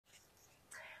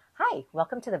Hi,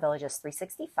 welcome to the Villages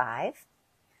 365.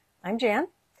 I'm Jan.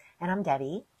 And I'm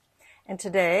Debbie. And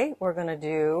today we're going to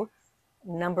do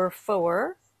number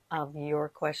 4 of Your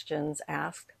Questions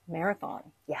Asked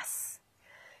Marathon. Yes.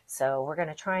 So we're going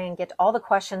to try and get all the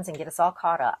questions and get us all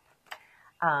caught up.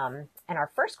 And our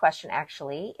first question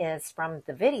actually is from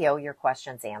the video Your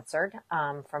Questions Answered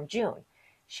from June.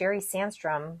 Sherry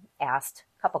Sandstrom asked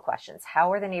a couple questions.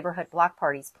 How are the neighborhood block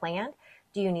parties planned?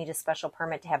 Do you need a special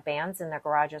permit to have bands in their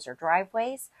garages or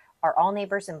driveways? Are all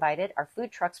neighbors invited? Are food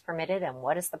trucks permitted? And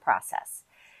what is the process?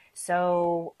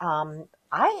 So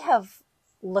I have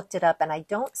looked it up and I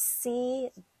don't see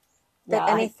that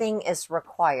anything is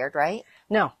required, right?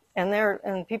 No.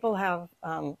 And people have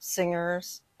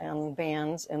singers and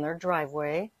bands in their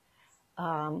driveway.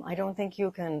 I don't think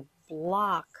you can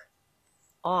block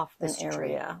off an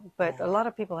area, but a lot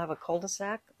of people have a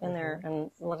cul-de-sac in there,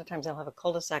 and a lot of times they'll have a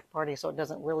cul-de-sac party, so it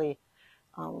doesn't really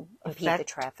impede the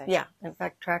traffic. Yeah, in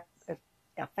fact,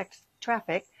 affects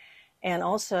traffic. And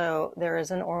also there is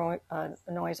a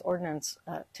noise ordinance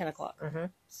at 10 o'clock.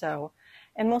 So,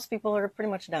 and most people are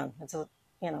pretty much done. It's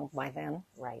by then,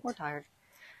 right? We're tired.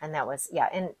 And that was,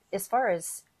 and as far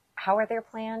as how are they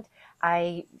planned,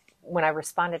 when I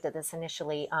responded to this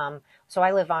initially, so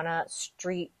I live on a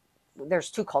street.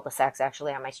 There's 2 cul-de-sacs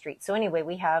actually on my street. So anyway,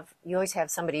 you always have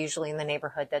somebody usually in the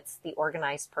neighborhood that's the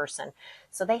organized person.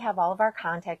 So they have all of our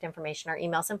contact information, our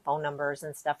emails and phone numbers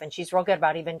and stuff. And she's real good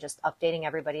about even just updating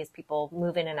everybody as people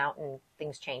move in and out and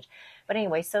things change. But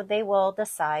anyway, so they will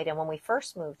decide. And when we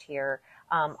first moved here,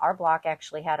 our block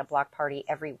actually had a block party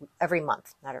every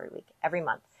month, not every week, every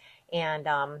month. And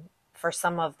for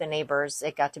some of the neighbors,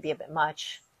 it got to be a bit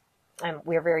much. And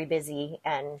we're very busy,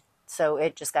 and so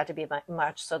it just got to be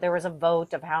much. So there was a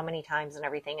vote of how many times and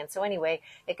everything. And so anyway,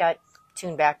 it got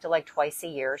tuned back to like twice a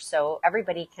year. So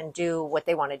everybody can do what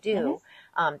they want to do.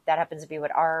 That happens to be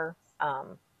what our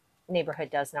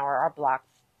neighborhood does now, or our block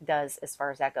does as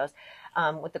far as that goes.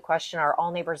 With the question, are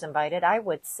all neighbors invited? I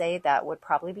would say that would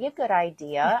probably be a good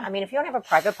idea. I mean, if you don't have a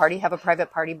private party, have a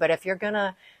private party. But if you're going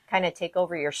to kind of take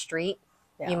over your street,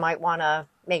 you might want to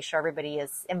make sure everybody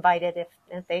is invited.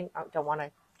 If they don't want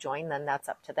to join, then that's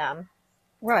up to them.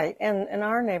 Right. And in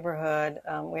our neighborhood,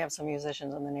 we have some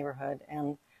musicians in the neighborhood,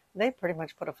 and they pretty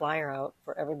much put a flyer out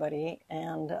for everybody.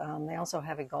 And they also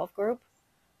have a golf group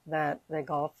that they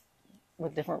golf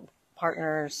with different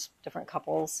partners, different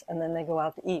couples, and then they go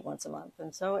out to eat once a month.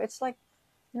 And so it's like,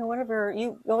 whatever,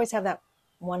 you always have that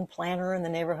one planner in the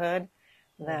neighborhood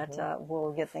that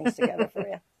will get things together for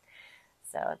you.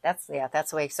 So that's the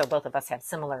way. So both of us have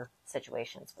similar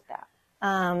situations with that.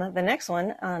 The next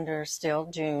one, under still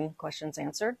June questions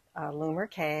answered, Loomer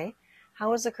K.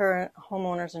 How is the current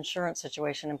homeowners insurance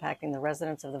situation impacting the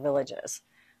residents of the Villages?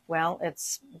 Well,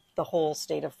 it's the whole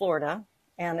state of Florida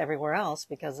and everywhere else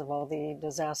because of all the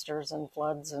disasters and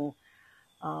floods and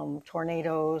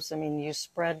tornadoes. I mean, you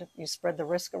spread the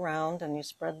risk around, and you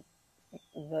spread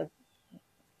the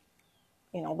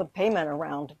payment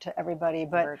around to everybody.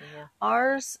 But burden,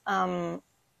 ours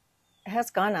has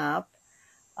gone up.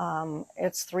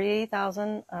 It's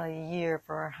 $3,000 a year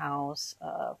for our house,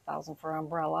 $1,000 for our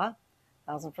umbrella,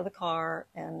 $1,000 for the car,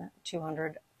 and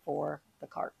 $200 for the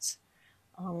carts.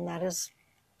 That is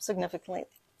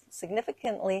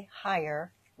significantly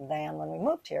higher than when we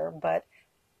moved here, but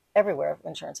everywhere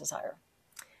insurance is higher.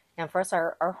 And for us,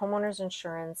 our homeowners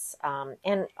insurance,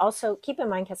 and also keep in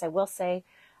mind, because I will say,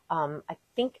 I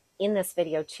think in this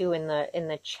video too, in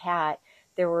the chat,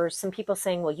 there were some people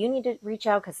saying, well, you need to reach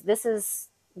out because this is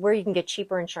where you can get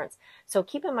cheaper insurance. So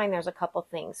keep in mind, there's a couple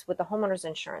things with the homeowners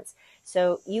insurance.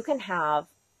 So you can have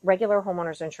regular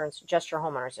homeowners insurance, just your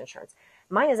homeowners insurance.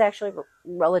 Mine is actually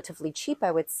relatively cheap,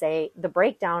 I would say. The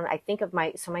breakdown, I think of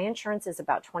my insurance is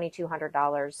about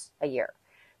 $2,200 a year.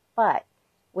 But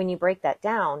when you break that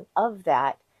down, of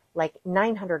that, like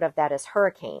 $900 of that is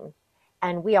hurricane.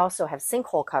 And we also have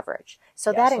sinkhole coverage.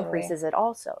 So that increases it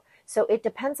also. So it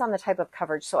depends on the type of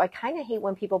coverage. So I kind of hate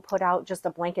when people put out just a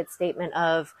blanket statement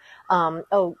of,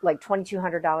 like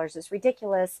 $2,200 is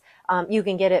ridiculous. You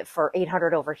can get it for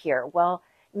 $800 over here. Well,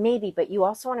 maybe, but you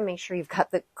also want to make sure you've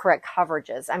got the correct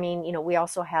coverages. I mean, we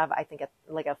also have, I think,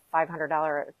 like a $500,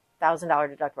 $1,000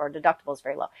 deductible. Our deductible is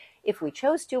very low. If we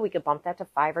chose to, we could bump that to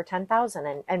 $5,000 or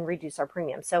 $10,000 and reduce our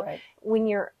premium. So when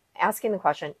you're asking the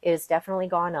question, it has definitely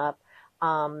gone up.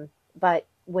 But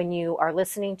when you are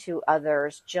listening to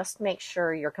others, just make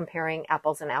sure you're comparing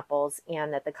apples and apples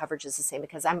and that the coverage is the same,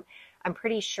 because I'm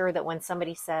pretty sure that when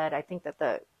somebody said, I think that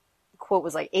the quote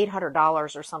was like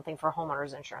 $800 or something for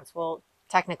homeowners insurance. Well,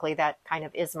 technically that kind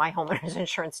of is my homeowners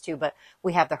insurance too, but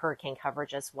we have the hurricane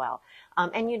coverage as well.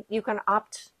 And you can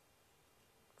opt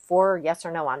for yes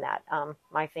or no on that.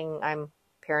 My thing, I'm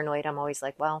paranoid. I'm always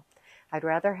like, well, I'd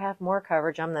rather have more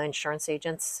coverage. I'm the insurance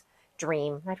agent's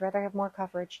dream. I'd rather have more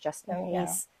coverage just in Yeah.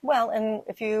 case. Well, and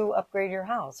if you upgrade your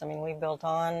house, I mean, we built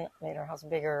on, made our house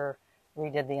bigger,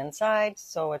 redid the inside,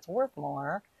 so it's worth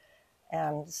more.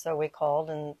 And so we called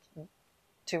and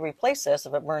to replace this,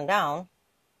 if it burned down,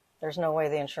 there's no way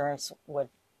the insurance would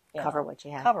Cover what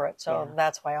you have. cover it. So Yeah.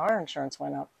 that's why our insurance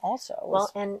went up also.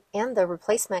 Well, and the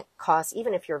replacement cost,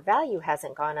 even if your value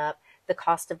hasn't gone up, the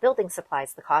cost of building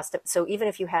supplies, the cost of, so even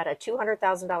if you had a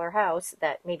 $200,000 house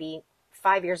that maybe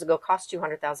 5 years ago cost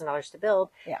 $200,000 to build,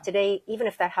 Yeah. today, even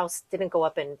if that house didn't go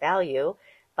up in value,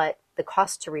 but the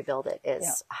cost to rebuild it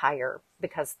is higher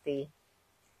because the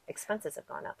expenses have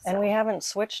gone up. And we haven't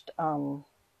switched our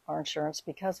insurance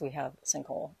because we have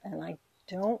sinkhole, and I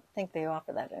don't think they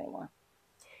offer that anymore.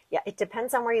 Yeah, it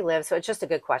depends on where you live. So it's just a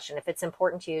good question. If it's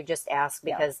important to you, just ask,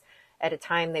 because at a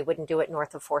time they wouldn't do it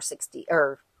north of 460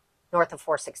 or north of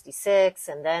 466.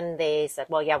 And then they said,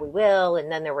 well, yeah, we will. And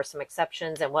then there were some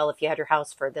exceptions. And well, if you had your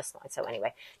house for this long. So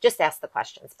anyway, just ask the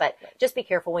questions. But just be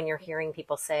careful when you're hearing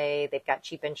people say they've got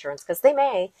cheap insurance, because they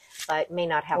may, but may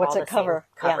not have all the same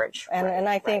coverage. Yeah. And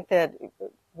I think that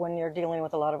when you're dealing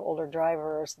with a lot of older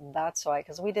drivers, that's why,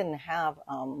 because we didn't have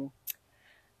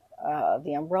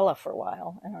the umbrella for a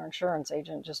while, and our insurance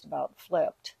agent just about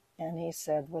flipped. And he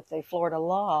said, with the Florida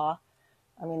law,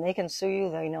 I mean, they can sue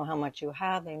you. They know how much you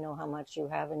have. They know how much you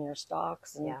have in your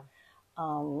stocks. And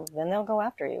then they'll go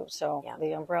after you. So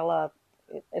the umbrella,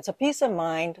 it's a peace of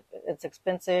mind. It's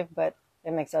expensive, but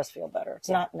it makes us feel better. It's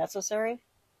not necessary,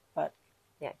 but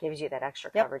it gives you that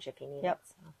extra coverage if you need it.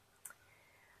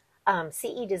 So.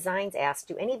 CE Designs asks,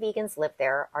 do any vegans live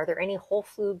there? Are there any whole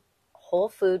food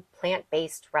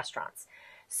plant-based restaurants?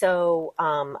 So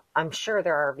I'm sure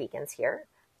there are vegans here.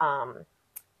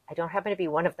 I don't happen to be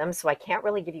one of them, so I can't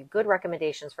really give you good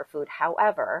recommendations for food.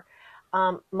 However,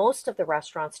 most of the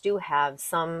restaurants do have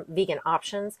some vegan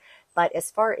options, but as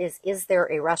far as is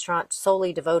there a restaurant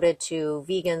solely devoted to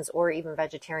vegans or even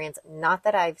vegetarians, not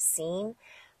that I've seen,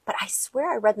 but I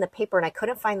swear I read in the paper and I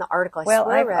couldn't find the article.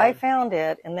 I found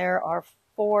it, and there are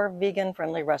 4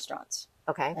 vegan-friendly restaurants.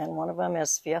 Okay. And one of them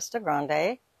is Fiesta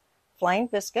Grande, Flying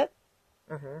Biscuit,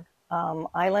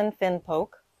 Island Fin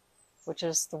Poke, which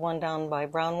is the one down by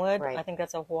Brownwood. Right. I think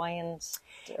that's a Hawaiian.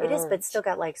 It is, but still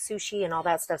got like sushi and all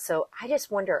that stuff. So I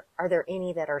just wonder, are there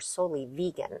any that are solely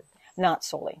vegan? Not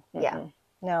solely. Mm-mm. Yeah.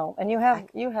 No. And you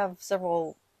have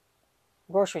several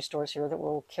grocery stores here that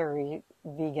will carry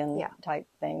vegan type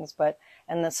things,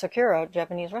 and the Sakura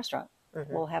Japanese restaurant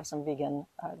will have some vegan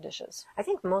dishes. I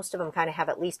think most of them kind of have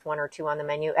at least 1 or 2 on the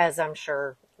menu, as I'm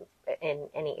sure in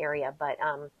any area. But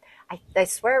I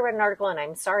swear I read an article, and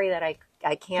I'm sorry that I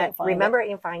can't remember it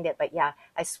and find it. But yeah,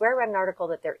 I swear I read an article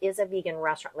that there is a vegan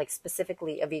restaurant, like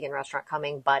specifically a vegan restaurant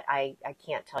coming, but I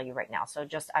can't tell you right now. So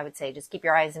I would say just keep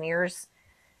your eyes and ears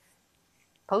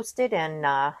posted, and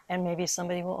maybe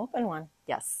somebody will open one.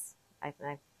 Yes, I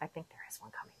think there is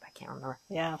one coming, but I can't remember.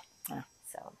 Yeah.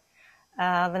 So.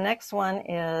 The next one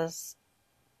is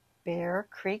Bear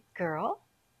Creek Girl.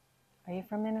 Are you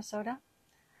from Minnesota?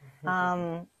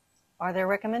 Are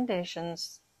there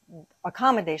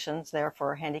accommodations there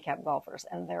for handicapped golfers?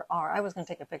 And there are. I was going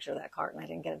to take a picture of that cart, and I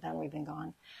didn't get it done. We've been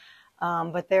gone.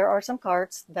 But there are some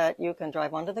carts that you can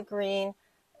drive onto the green.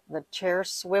 The chair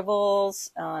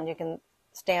swivels, and you can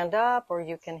stand up, or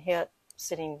you can hit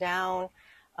sitting down.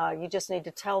 You just need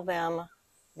to tell them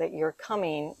that you're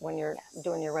coming when you're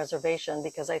doing your reservation,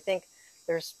 because I think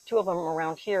there's 2 of them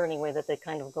around here anyway that they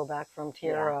kind of go back from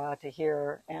Tierra to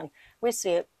here, and we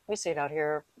see it out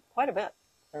here quite a bit.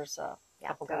 There's a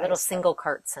couple guys, little single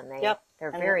carts, and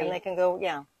they're very, and they can go.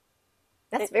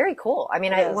 That's very cool. I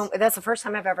mean, that's the first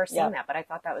time I've ever seen that, but I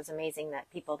thought that was amazing that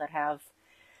people that have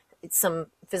some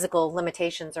physical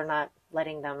limitations are not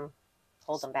letting them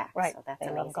hold them back. Right. So that's they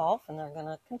amazing. love golf, and they're going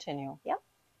to continue. Yep.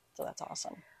 So that's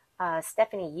awesome.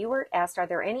 Stephanie Ewert asked, are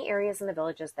there any areas in the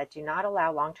villages that do not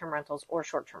allow long-term rentals or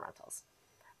short-term rentals?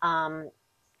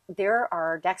 There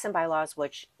are decks and bylaws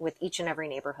with each and every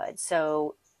neighborhood.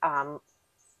 So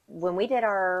when we did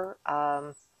our,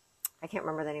 I can't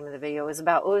remember the name of the video,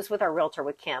 it was with our realtor,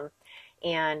 with Kim.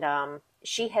 And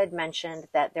she had mentioned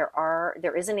that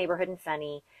there is a neighborhood in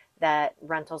Fenney that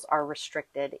rentals are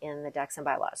restricted in the decks and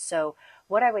bylaws. So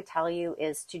what I would tell you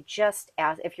is to just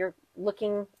ask, if you're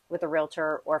looking with a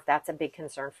realtor, or if that's a big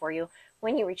concern for you,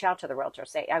 when you reach out to the realtor,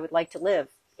 say, I would like to live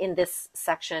in this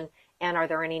section, and are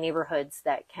there any neighborhoods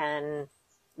that can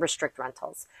restrict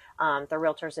rentals. The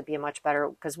realtors would be a much better,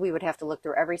 because we would have to look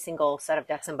through every single set of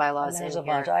decks and bylaws. And there's in a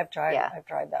bunch. here. I've tried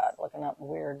Yeah. that, looking up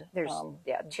weird. There's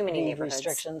too many deed neighborhoods.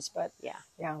 restrictions, but Yeah.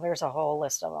 there's a whole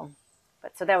list of them.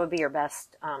 But so that would be your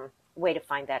best way to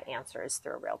find that answer, is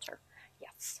through a realtor.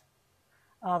 Yes.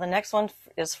 The next one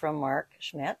is from Mark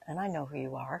Schmidt, and I know who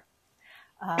you are.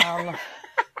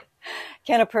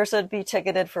 Can a person be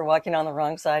ticketed for walking on the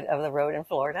wrong side of the road in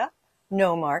Florida?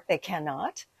 No, Mark, they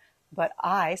cannot. But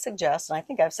I suggest, and I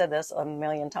think I've said this a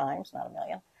million times, not a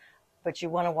million, but you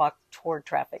want to walk toward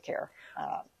traffic here.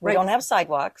 We don't have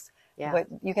sidewalks, but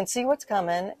you can see what's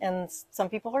coming, and some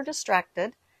people are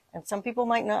distracted, and some people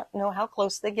might not know how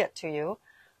close they get to you,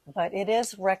 but it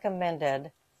is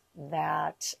recommended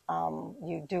that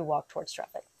you do walk towards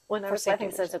traffic. Well, I think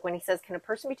it says, like, when he says, can a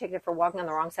person be ticketed for walking on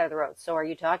the wrong side of the road? So are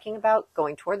you talking about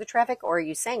going toward the traffic, or are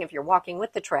you saying if you're walking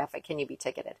with the traffic, can you be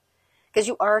ticketed? Because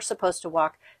you are supposed to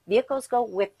walk. Vehicles go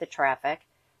with the traffic.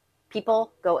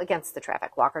 People go against the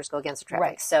traffic. Walkers go against the traffic.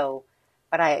 Right. So,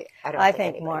 but I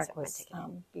think Mark was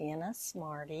being a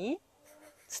smarty.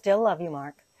 Still love you,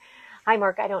 Mark. Hi,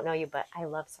 Mark. I don't know you, but I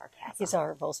love sarcasm. He's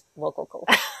our vocal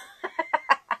coach.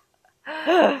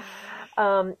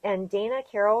 And Dana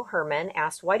Carol Herman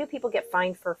asked, why do people get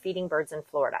fined for feeding birds in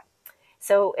Florida?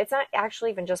 So it's not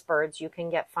actually even just birds. You can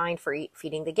get fined for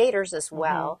feeding the gators as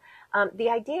well. The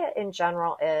idea in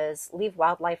general is leave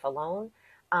wildlife alone.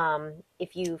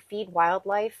 If you feed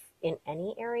wildlife in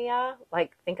any area,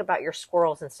 like think about your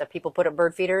squirrels and stuff. People put up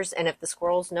bird feeders, and if the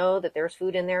squirrels know that there's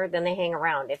food in there, then they hang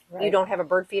around. If you don't have a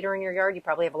bird feeder in your yard, you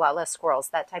probably have a lot less squirrels,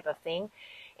 that type of thing.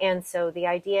 And so the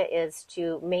idea is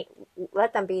to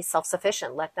let them be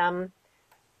self-sufficient. Let them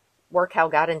work how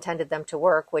God intended them to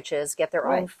work, which is get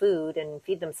their own food and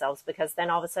feed themselves, because then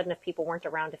all of a sudden, if people weren't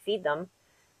around to feed them,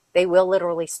 they will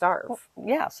literally starve. Well,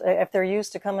 yes, if they're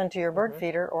used to coming to your bird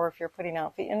feeder, or if you're putting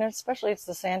out feed, and especially it's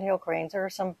the sandhill cranes. There are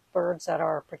some birds that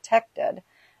are protected,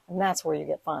 and that's where you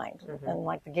get fined, and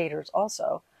like the gators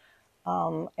also.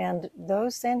 And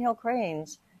those sandhill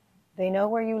cranes, they know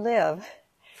where you live,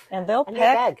 and they'll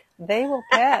peck. They will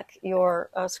peck your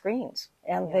screens,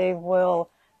 and they will.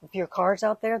 If your car's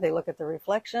out there, they look at the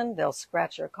reflection. They'll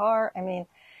scratch your car. I mean,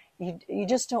 you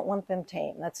just don't want them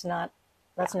tame. That's now,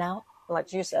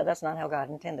 like you said, that's not how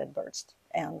God intended birds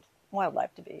and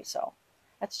wildlife to be. So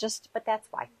that's just. But that's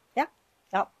why. Yeah.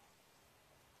 Yep.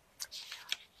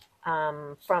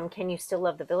 From Can You Still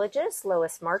Love the Villages?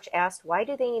 Lois March asked, why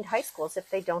do they need high schools if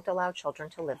they don't allow children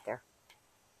to live there?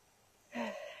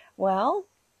 Well,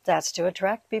 that's to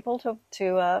attract people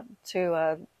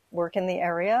to work in the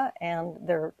area, and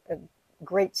they're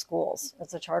great schools.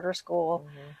 It's a charter school.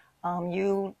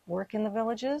 You work in the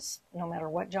villages, no matter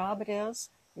what job it is,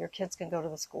 your kids can go to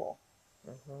the school.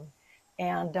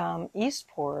 And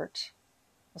Eastport,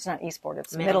 it's not Eastport,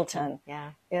 it's Middleton,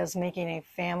 is making a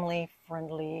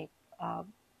family-friendly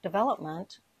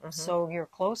development. So you're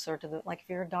closer to the, like if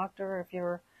you're a doctor, if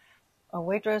you're a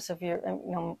waitress, if you're,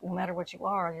 no matter what you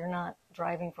are, you're not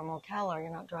driving from Ocala,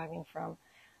 you're not driving from,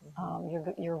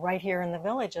 you're right here in the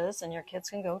villages, and your kids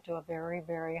can go to a very,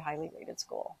 very highly rated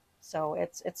school. So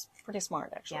it's pretty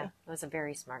smart, actually. Yeah, it was a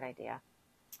very smart idea.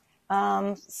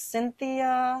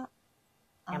 Cynthia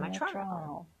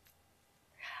Amatrano.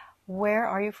 Where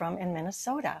are you from in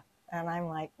Minnesota? And I'm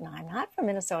like, no, I'm not from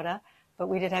Minnesota, but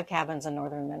we did have cabins in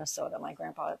northern Minnesota. My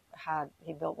grandpa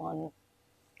he built one,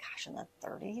 in the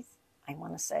 30s, I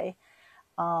want to say.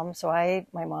 So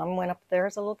my mom went up there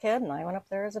as a little kid, and I went up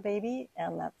there as a baby,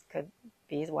 and that could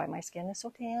be why my skin is so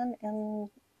tan and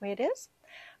the way it is.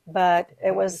 But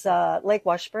it was Lake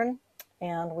Washburn,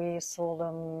 and we sold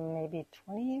them maybe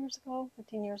 20 years ago,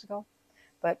 15 years ago.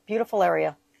 But beautiful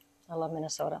area. I love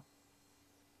Minnesota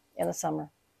in the summer.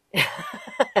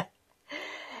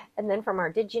 And then from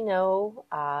our Did You Know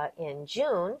in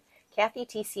June, Kathy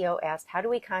TCO asked, how do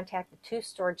we contact the 2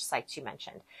 storage sites you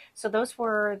mentioned? So those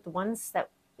were the ones that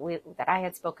I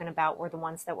had spoken about, were the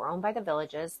ones that were owned by the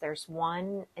villages. There's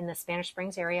one in the Spanish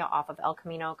Springs area off of El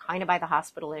Camino, kind of by the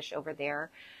hospital-ish over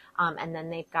there. And then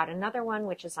they've got another one,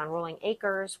 which is on Rolling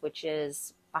Acres, which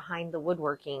is behind the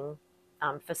woodworking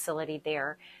facility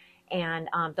there. And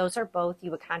those are both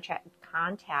you would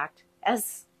contact,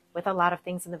 as with a lot of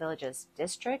things in the villages,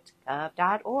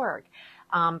 district.gov.org.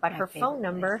 But her phone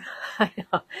number,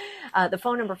 the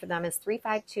phone number for them is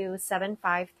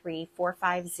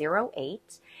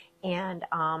 352-753-4508. And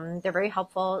they're very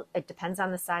helpful. It depends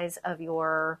on the size of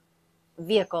your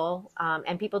vehicle.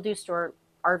 And people do store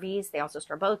RVs. They also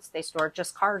store boats. They store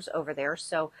just cars over there.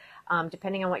 So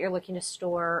depending on what you're looking to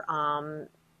store,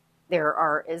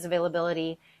 there is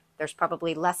availability. There's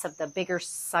probably less of the bigger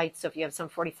sites. So if you have some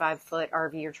 45-foot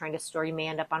RV you're trying to store, you may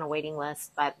end up on a waiting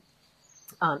list. But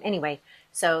anyway,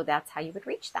 so that's how you would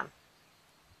reach them.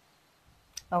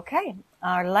 Okay,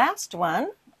 our last one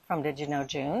from Did You Know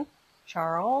June,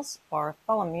 Charles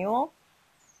Bartholomew.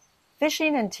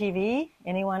 Fishing and TV,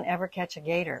 anyone ever catch a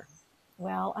gator?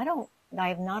 Well, I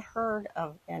have not heard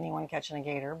of anyone catching a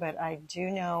gator, but I do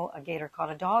know a gator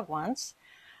caught a dog once.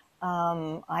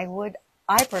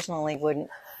 I personally wouldn't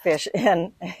fish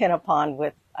in a pond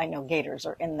with, I know gators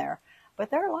are in there, but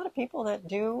there are a lot of people that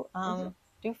do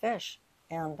fish,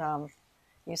 and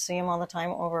you see them all the time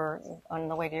over on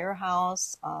the way to your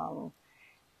house.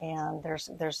 And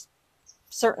there's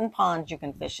certain ponds you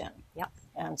can fish in. Yep.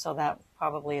 And so that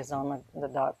probably is on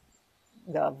the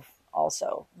 .gov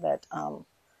also, that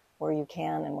where you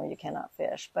can and where you cannot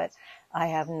fish. But I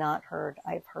have not heard.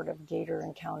 I've heard of gator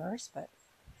encounters, but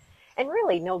and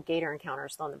really no gator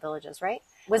encounters though in the Villages, right?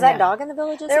 Was that dog in the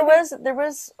Villages? There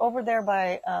was over there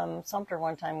by Sumter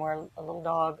one time where a little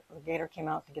dog, a gator came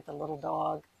out to get the little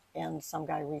dog, and some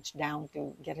guy reached down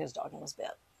to get his dog and was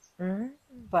bit. Mm-hmm.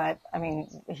 But I mean,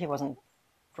 he wasn't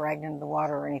dragged into the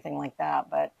water or anything like that.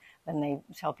 But then they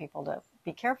tell people to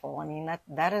be careful. I mean,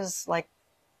 that is like,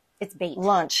 it's bait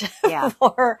lunch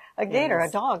for a gator.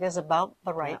 A dog is about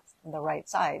the right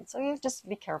side, so you just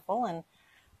be careful, and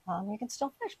you can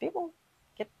still fish. People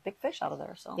get big fish out of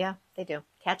there. So yeah, they do.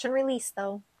 Catch and release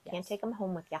though. Yes. Can't take them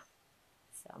home with you.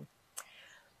 So,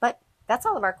 but that's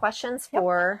all of our questions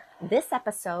for this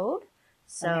episode.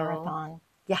 So a marathon.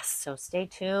 Yes, so stay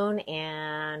tuned,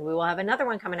 and we will have another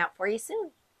one coming out for you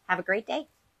soon. Have a great day.